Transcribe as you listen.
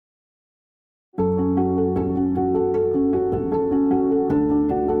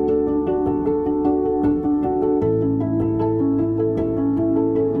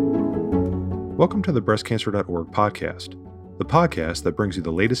Welcome to the BreastCancer.org podcast, the podcast that brings you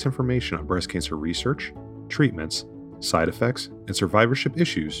the latest information on breast cancer research, treatments, side effects, and survivorship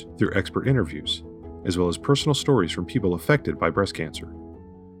issues through expert interviews, as well as personal stories from people affected by breast cancer.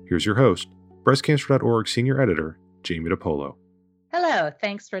 Here's your host, BreastCancer.org Senior Editor, Jamie DiPolo. Hello,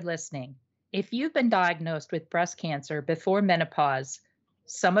 thanks for listening. If you've been diagnosed with breast cancer before menopause,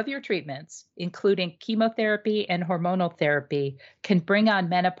 some of your treatments, including chemotherapy and hormonal therapy, can bring on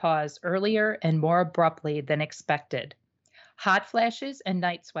menopause earlier and more abruptly than expected. Hot flashes and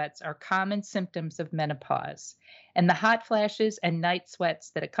night sweats are common symptoms of menopause, and the hot flashes and night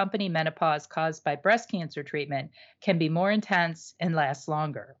sweats that accompany menopause caused by breast cancer treatment can be more intense and last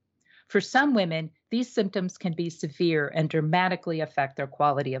longer. For some women, these symptoms can be severe and dramatically affect their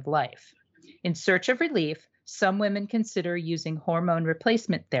quality of life. In search of relief, some women consider using hormone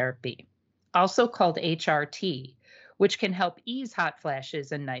replacement therapy, also called HRT, which can help ease hot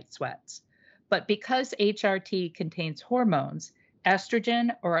flashes and night sweats. But because HRT contains hormones, estrogen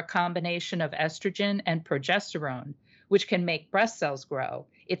or a combination of estrogen and progesterone, which can make breast cells grow,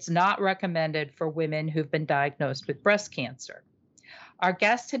 it's not recommended for women who've been diagnosed with breast cancer. Our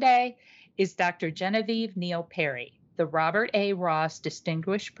guest today is Dr. Genevieve Neal Perry, the Robert A. Ross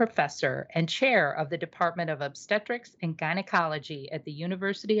Distinguished Professor and Chair of the Department of Obstetrics and Gynecology at the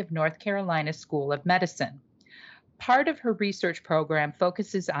University of North Carolina School of Medicine. Part of her research program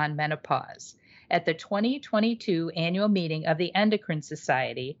focuses on menopause. At the 2022 annual meeting of the Endocrine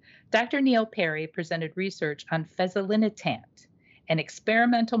Society, Dr. Neal Perry presented research on fezolinetant, an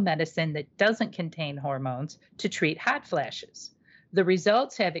experimental medicine that doesn't contain hormones to treat hot flashes. The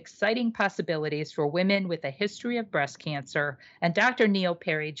results have exciting possibilities for women with a history of breast cancer, and Dr. Neal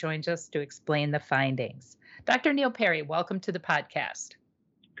Perry joins us to explain the findings. Dr. Neal Perry, welcome to the podcast.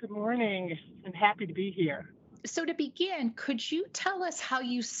 Good morning. I'm happy to be here. So to begin, could you tell us how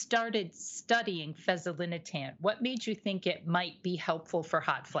you started studying fezolinetant? What made you think it might be helpful for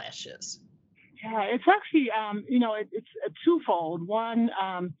hot flashes? Yeah, it's actually, it's a twofold. One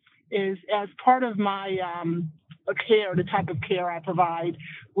is as part of my care, the type of care I provide,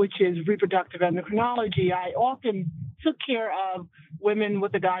 which is reproductive endocrinology. I often took care of women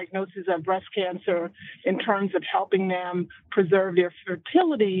with a diagnosis of breast cancer in terms of helping them preserve their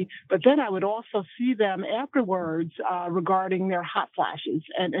fertility, but then I would also see them afterwards regarding their hot flashes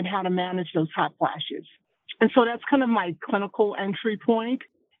and how to manage those hot flashes. And so that's kind of my clinical entry point.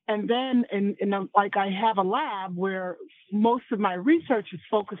 And then I have a lab where most of my research is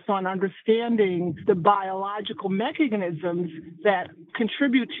focused on understanding the biological mechanisms that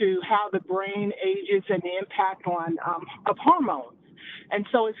contribute to how the brain ages and the impact of hormones. And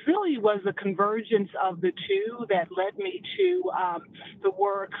so it really was a convergence of the two that led me to the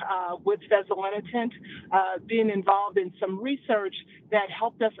work with fezolinetant, being involved in some research that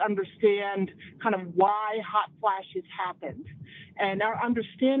helped us understand kind of why hot flashes happened. And our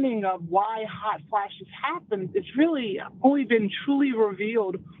understanding of why hot flashes happen is really only been truly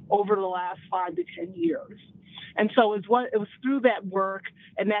revealed over the last 5 to 10 years. And so it was through that work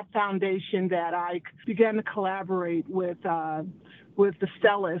and that foundation that I began to collaborate with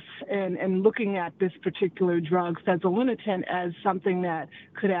Astellas and looking at this particular drug, fezolinetant, as something that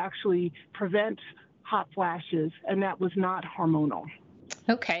could actually prevent hot flashes, and that was not hormonal.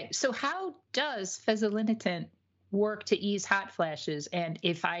 Okay, so how does fezolinetant work to ease hot flashes? And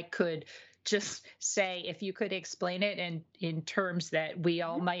if I could just say, if you could explain it in terms that we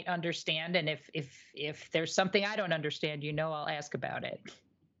all might understand, and if there's something I don't understand, I'll ask about it.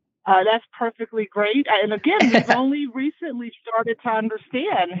 That's perfectly great. And again, we've only recently started to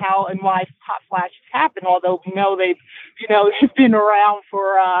understand how and why hot flashes happen, although we know they've been around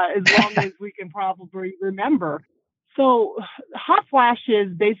for as long as we can probably remember. So hot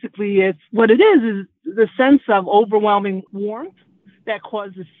flashes, basically, it's what it is the sense of overwhelming warmth that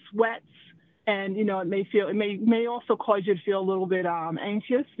causes sweats. And, it may also cause you to feel a little bit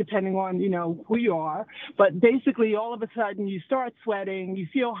anxious, depending on, who you are. But basically, all of a sudden, you start sweating, you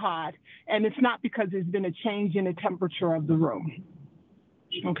feel hot, and it's not because there's been a change in the temperature of the room.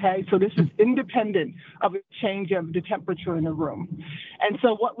 Okay, so this is independent of a change of the temperature in the room. And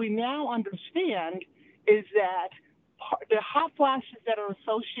so what we now understand is that the hot flashes that are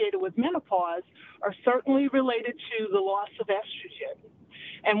associated with menopause are certainly related to the loss of estrogen.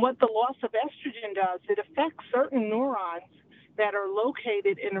 And what the loss of estrogen does, it affects certain neurons that are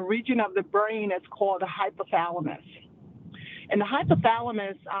located in a region of the brain that's called the hypothalamus. And the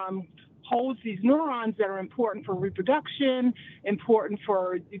hypothalamus holds these neurons that are important for reproduction, important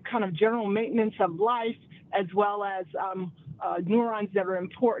for kind of general maintenance of life, as well as neurons that are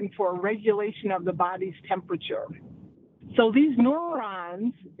important for regulation of the body's temperature. So these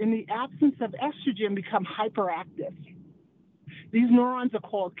neurons, in the absence of estrogen, become hyperactive. These neurons are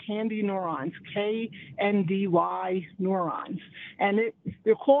called KNDy neurons, KNDy neurons. And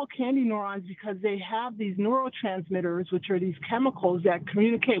they're called KNDy neurons because they have these neurotransmitters, which are these chemicals that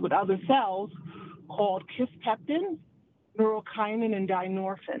communicate with other cells, called kisspeptin, neurokinin, and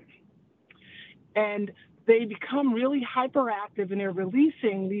dynorphin. And they become really hyperactive, and they're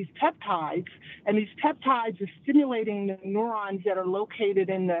releasing these peptides, and these peptides are stimulating the neurons that are located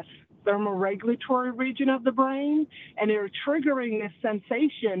in the thermoregulatory region of the brain, and they're triggering this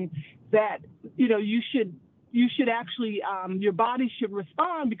sensation that, you should actually, your body should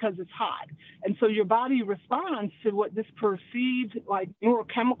respond because it's hot. And so your body responds to what this perceived like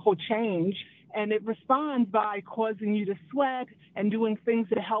neurochemical change, and it responds by causing you to sweat and doing things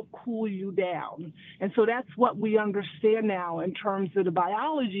to help cool you down. And so that's what we understand now in terms of the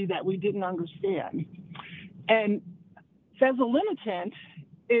biology that we didn't understand. And fezolinetant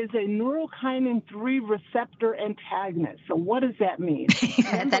is a neurokinin 3 receptor antagonist. So what does that mean?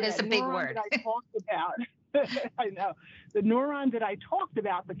 That is a big word. That I talked about. I know. The neuron that I talked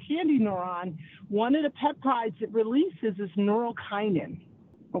about, the KNDy neuron, one of the peptides it releases is neurokinin.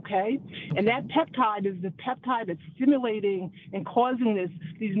 Okay? And that peptide is the peptide that's stimulating and causing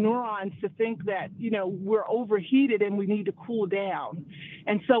these neurons to think that, we're overheated and we need to cool down.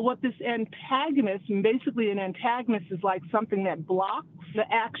 And so what this antagonist, and basically an antagonist is like something that blocks the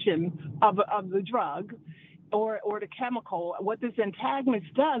action of the drug or the chemical. What this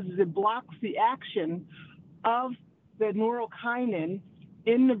antagonist does is it blocks the action of the neurokinin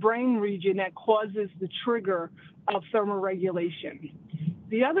in the brain region that causes the trigger of thermoregulation.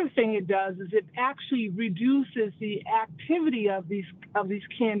 The other thing it does is it actually reduces the activity of these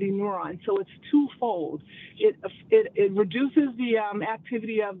KNDy neurons. So it's twofold. It reduces the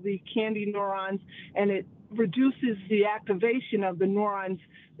activity of the KNDy neurons, and it reduces the activation of the neurons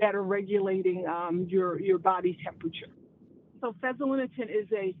that are regulating your body temperature. So fezolinetant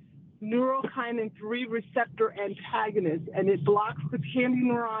is a neurokinin 3 receptor antagonist, and it blocks the KNDy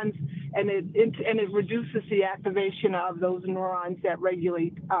neurons, and it reduces the activation of those neurons that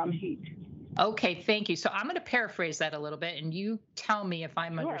regulate heat. Okay, thank you. So I'm going to paraphrase that a little bit, and you tell me if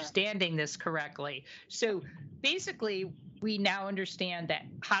I'm understanding this correctly. So basically, we now understand that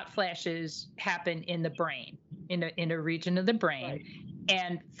hot flashes happen in the brain, in a region of the brain. Right.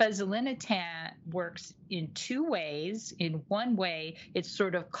 And fezolinetant works in two ways. In one way, it's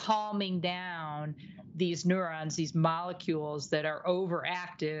sort of calming down these neurons, these molecules that are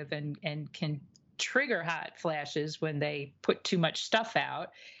overactive and can trigger hot flashes when they put too much stuff out.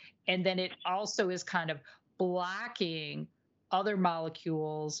 And then it also is kind of blocking other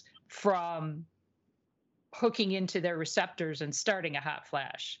molecules from hooking into their receptors and starting a hot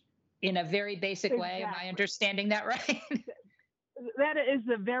flash in a very basic way. Am I understanding that right? That is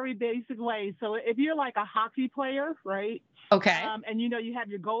a very basic way. So if you're like a hockey player, right? Okay. And you have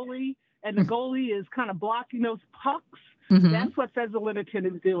your goalie, and the goalie is kind of blocking those pucks. Mm-hmm. That's what fezolinetant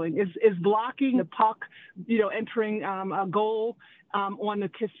is doing. Is blocking the puck, entering a goal on the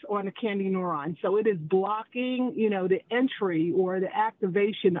KNDy neuron. So it is blocking, the entry or the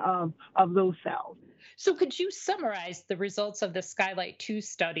activation of those cells. So could you summarize the results of the Skylight 2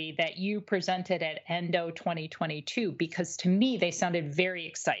 study that you presented at ENDO 2022? Because to me, they sounded very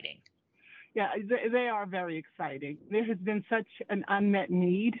exciting. Yeah, they are very exciting. There has been such an unmet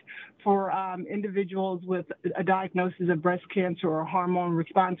need for individuals with a diagnosis of breast cancer or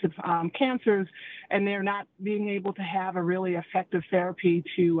hormone-responsive cancers, and they're not being able to have a really effective therapy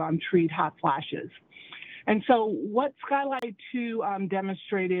to treat hot flashes. And so what Skylight 2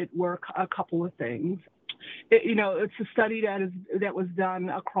 demonstrated were a couple of things. It's a study that was done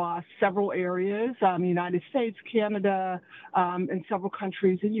across several areas, United States, Canada, and several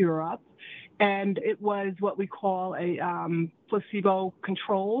countries in Europe. And it was what we call a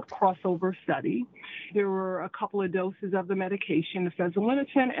placebo-controlled crossover study. There were a couple of doses of the medication, the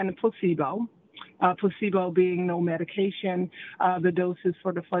fezolinetant and the placebo. Placebo being no medication, the doses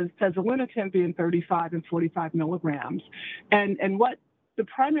for the fezolinetant being 35 and 45 milligrams. And what the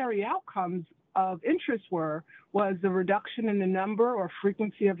primary outcomes of interest was the reduction in the number or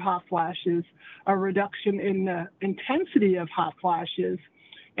frequency of hot flashes, a reduction in the intensity of hot flashes,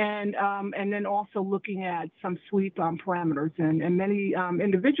 and then also looking at some sleep parameters. And many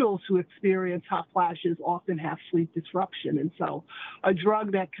individuals who experience hot flashes often have sleep disruption. And so a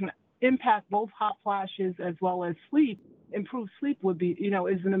drug that can impact both hot flashes as well as sleep, improved sleep would be,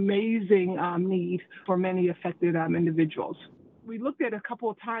 is an amazing need for many affected individuals. We looked at a couple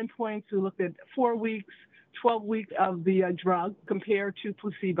of time points. We looked at 4 weeks, 12 weeks of the drug compared to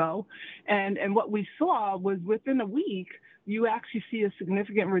placebo. And what we saw was within a week, you actually see a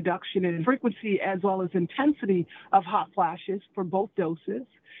significant reduction in frequency as well as intensity of hot flashes for both doses.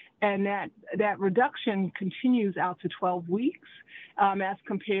 And that reduction continues out to 12 weeks as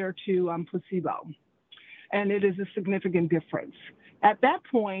compared to placebo. And it is a significant difference. At that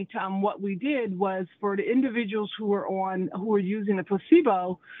point, what we did was for the individuals who were using the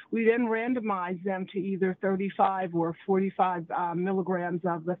placebo, we then randomized them to either 35 or 45 milligrams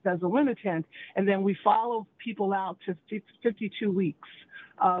of the fezolinetant, and then we followed people out to 52 weeks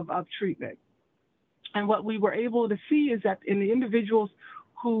of treatment. And what we were able to see is that in the individuals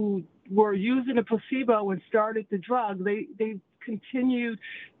who were using a placebo and started the drug, they continued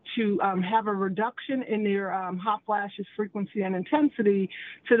to have a reduction in their hot flashes frequency and intensity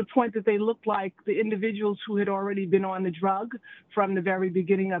to the point that they looked like the individuals who had already been on the drug from the very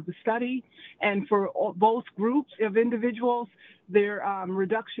beginning of the study. And for both groups of individuals, their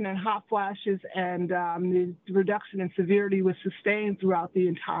reduction in hot flashes and the reduction in severity was sustained throughout the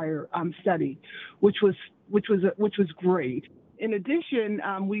entire study, which was great. In addition,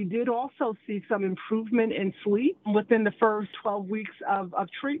 we did also see some improvement in sleep within the first 12 weeks of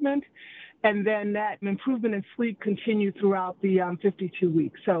treatment, and then that improvement in sleep continued throughout the 52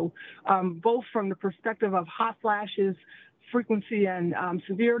 weeks. So both from the perspective of hot flashes, frequency and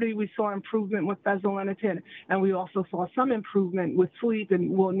severity, we saw improvement with fezolinetant, and we also saw some improvement with sleep, and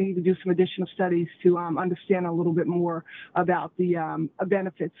we'll need to do some additional studies to understand a little bit more about the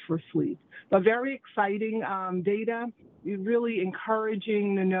benefits for sleep. But very exciting data, really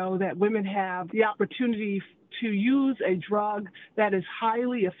encouraging to know that women have the opportunity to use a drug that is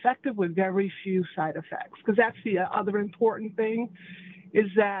highly effective with very few side effects, because that's the other important thing, is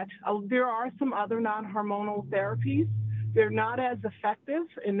that there are some other non-hormonal therapies. They're not as effective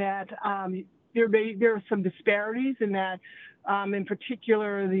in that there are some disparities in that, in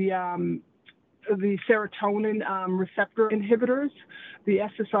particular, the serotonin receptor inhibitors, the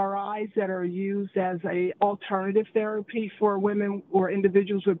SSRIs that are used as an alternative therapy for women or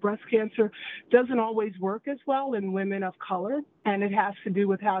individuals with breast cancer, doesn't always work as well in women of color, and it has to do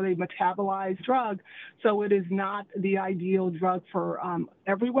with how they metabolize drug. So it is not the ideal drug for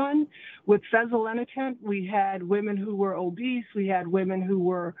everyone. With fezolinetant, we had women who were obese, we had women who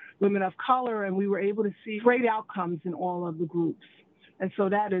were women of color, and we were able to see great outcomes in all of the groups. And so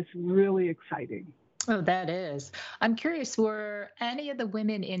that is really exciting. Oh, that is. I'm curious, were any of the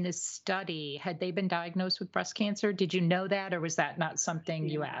women in this study, had they been diagnosed with breast cancer? Did you know that, or was that not something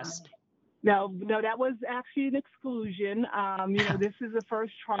you asked? No, that was actually an exclusion. This is the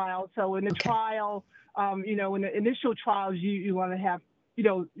first trial. So in the trial, in the initial trials, you want to have,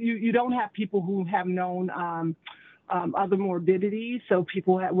 you don't have people who have known other morbidities. So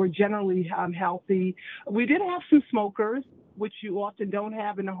people were generally healthy. We did have some smokers, which you often don't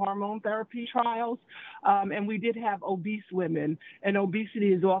have in the hormone therapy trials. And we did have obese women, and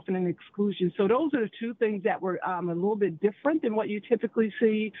obesity is often an exclusion. So those are the two things that were a little bit different than what you typically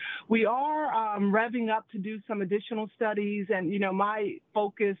see. We are revving up to do some additional studies. And, my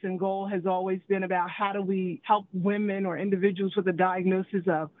focus and goal has always been about how do we help women or individuals with a diagnosis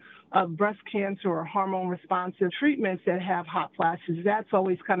of breast cancer or hormone responsive treatments that have hot flashes. That's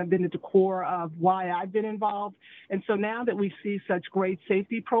always kind of been at the core of why I've been involved. And so now that we see such great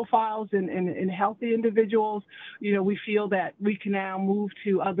safety profiles in healthy individuals, we feel that we can now move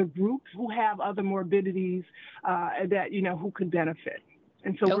to other groups who have other morbidities that, who could benefit.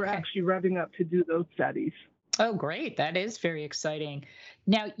 And so we're actually revving up to do those studies. Oh, great. That is very exciting.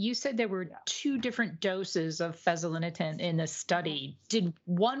 Now, you said there were 2 different doses of fezolinetant in the study. Did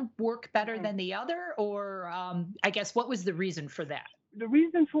one work better than the other? Or I guess, what was the reason for that? The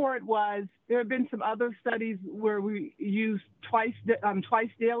reason for it was there have been some other studies where we used twice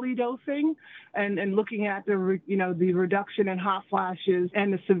daily dosing and looking at the reduction in hot flashes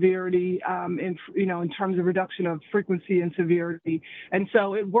and the severity in terms of reduction of frequency and severity. And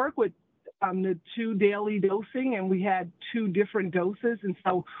so it worked with the 2 daily dosing, and we had 2 different doses. And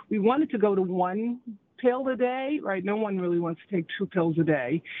so we wanted to go to 1 pill a day, right? No one really wants to take 2 pills a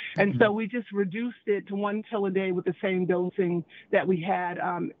day. And so we just reduced it to 1 pill a day with the same dosing that we had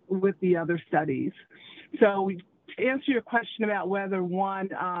with the other studies. So to answer your question about whether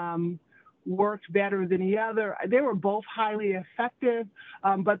one worked better than the other, they were both highly effective,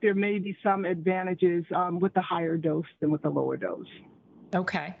 but there may be some advantages with the higher dose than with the lower dose.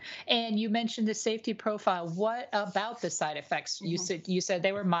 Okay. And you mentioned the safety profile. What about the side effects? You said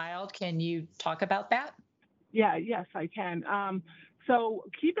they were mild. Can you talk about that? Yes, I can. So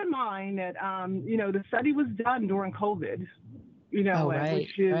keep in mind that, the study was done during COVID,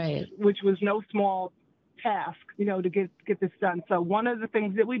 which was no small task, to get this done. So one of the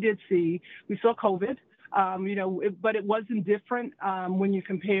things that we did see, we saw COVID. But it wasn't different when you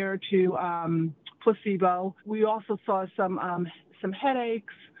compare to placebo. We also saw some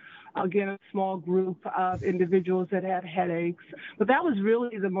headaches. Again, a small group of individuals that had headaches, but that was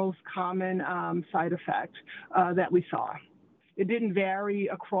really the most common side effect that we saw. It didn't vary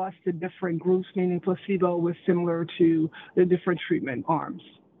across the different groups, meaning placebo was similar to the different treatment arms.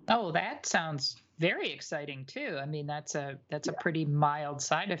 Oh, that sounds very exciting too. I mean, that's a pretty mild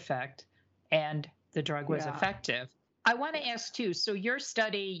side effect, and the drug was effective. I want to ask too. So your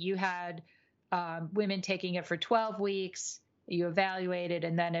study, you had women taking it for 12 weeks. You evaluated,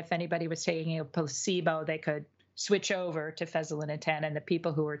 and then if anybody was taking a placebo, they could switch over to fezolinetant, and the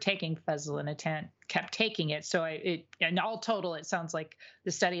people who were taking fezolinetant kept taking it. So and all total, it sounds like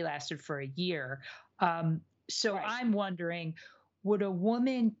the study lasted for a year. So right. I'm wondering, would a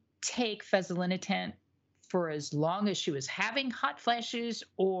woman take fezolinetant for as long as she was having hot flashes,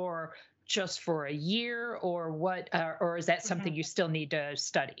 or just for a year, or what? Or is that something you still need to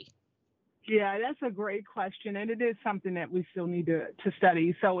study? Yeah, that's a great question, and it is something that we still need to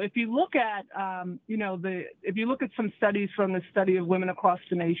study. So if you look at, if you look at some studies from the study of women across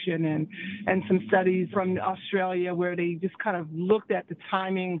the nation and some studies from Australia where they just kind of looked at the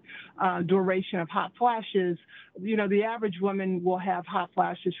timing, duration of hot flashes, the average woman will have hot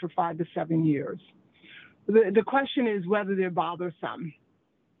flashes for 5 to 7 years. The question is whether they're bothersome.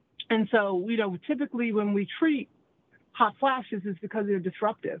 And so, typically when we treat hot flashes, it's because they're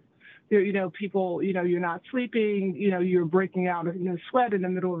disruptive. People, you're not sleeping, you're breaking out of sweat in the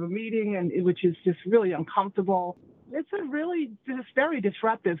middle of a meeting, and which is just really uncomfortable. It's just very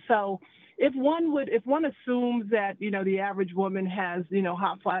disruptive. So if one assumes that, the average woman has,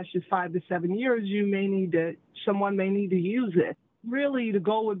 hot flashes 5 to 7 years, someone may need to use it. Really, the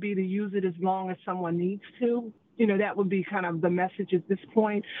goal would be to use it as long as someone needs to. That would be kind of the message at this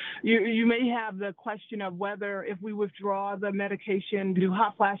point. You may have the question of whether if we withdraw the medication, do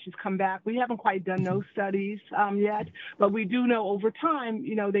hot flashes come back? We haven't quite done those studies yet, but we do know over time,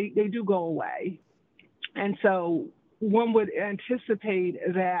 they do go away. And so one would anticipate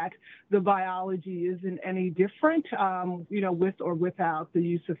that the biology isn't any different, with or without the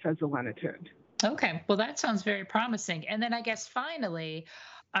use of fezolinetant. Okay, well, that sounds very promising. And then I guess finally,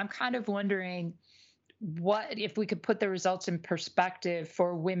 I'm kind of wondering, what if we could put the results in perspective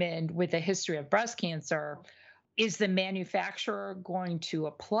for women with a history of breast cancer? Is the manufacturer going to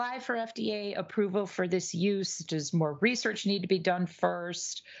apply for FDA approval for this use? Does more research need to be done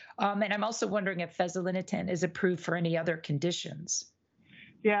first? And I'm also wondering if fezolinetant is approved for any other conditions.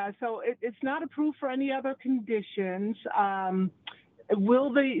 Yeah, so it's not approved for any other conditions. The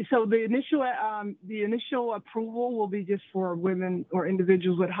initial approval will be just for women or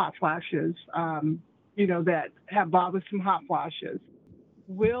individuals with hot flashes. That have bothersome hot flashes.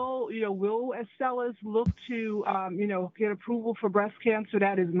 Will Astellas look to, get approval for breast cancer?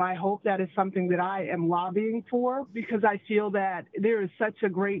 That is my hope. That is something that I am lobbying for, because I feel that there is such a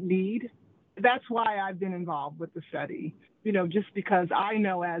great need. That's why I've been involved with the study, just because I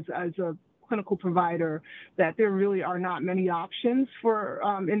know as a clinical provider that there really are not many options for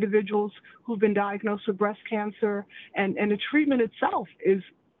individuals who've been diagnosed with breast cancer, and the treatment itself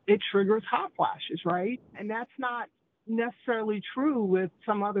it triggers hot flashes, right? And that's not necessarily true with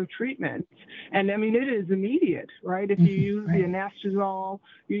some other treatments. And I mean, it is immediate, right? If you use the anastrozole,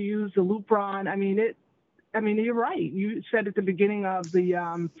 you use the Lupron. You're right. You said at the beginning of the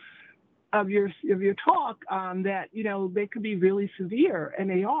of your talk that they could be really severe, and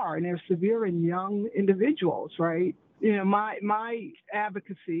they are, and they're severe in young individuals, right? My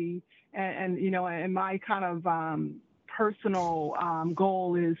advocacy and my kind of personal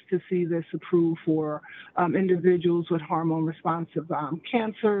goal is to see this approved for individuals with hormone-responsive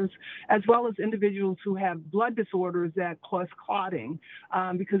cancers, as well as individuals who have blood disorders that cause clotting,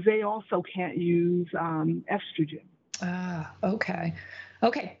 because they also can't use estrogen. Okay.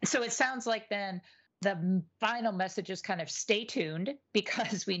 Okay. So it sounds like then the final message is kind of stay tuned,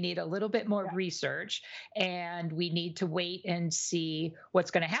 because we need a little bit more research, and we need to wait and see what's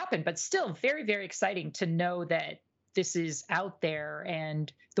going to happen. But still very, very exciting to know that this is out there and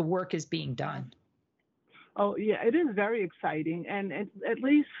the work is being done. Oh, yeah, it is very exciting. And at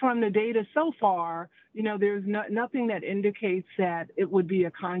least from the data so far, there's nothing that indicates that it would be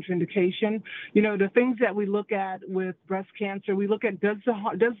a contraindication. The things that we look at with breast cancer, we look at does the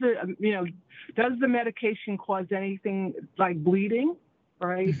medication cause anything like bleeding,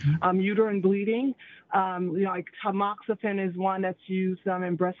 right? Uterine bleeding. Like tamoxifen is one that's used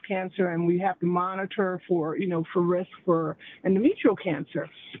in breast cancer, and we have to monitor for risk for endometrial cancer.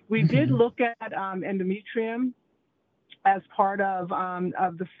 We did look at endometrium as part of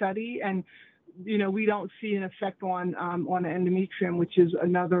the study, and we don't see an effect on endometrium, which is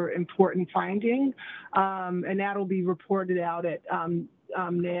another important finding, and that'll be reported out at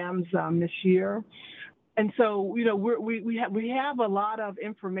NAMS this year. And so, we have a lot of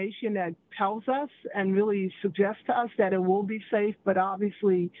information that tells us and really suggests to us that it will be safe, but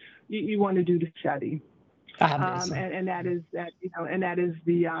obviously you want to do the study. And that is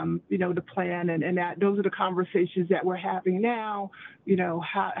the plan, and that those are the conversations that we're having now.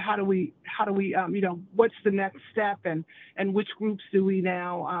 How do we what's the next step, and which groups do we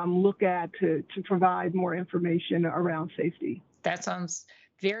now look at to provide more information around safety? That sounds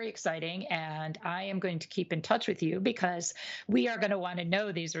very exciting, and I am going to keep in touch with you because we are going to want to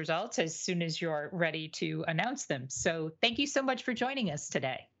know these results as soon as you're ready to announce them. So thank you so much for joining us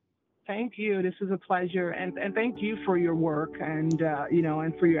today. Thank you. This was a pleasure, and thank you for your work and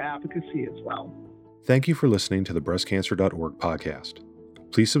for your advocacy as well. Thank you for listening to the breastcancer.org podcast.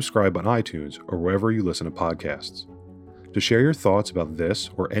 Please subscribe on iTunes or wherever you listen to podcasts. To share your thoughts about this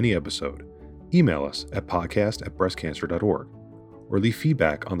or any episode, email us at podcast@breastcancer.org or leave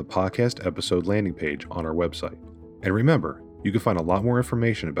feedback on the podcast episode landing page on our website. And remember, you can find a lot more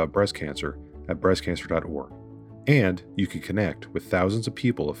information about breast cancer at breastcancer.org. And you can connect with thousands of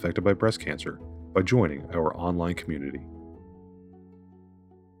people affected by breast cancer by joining our online community.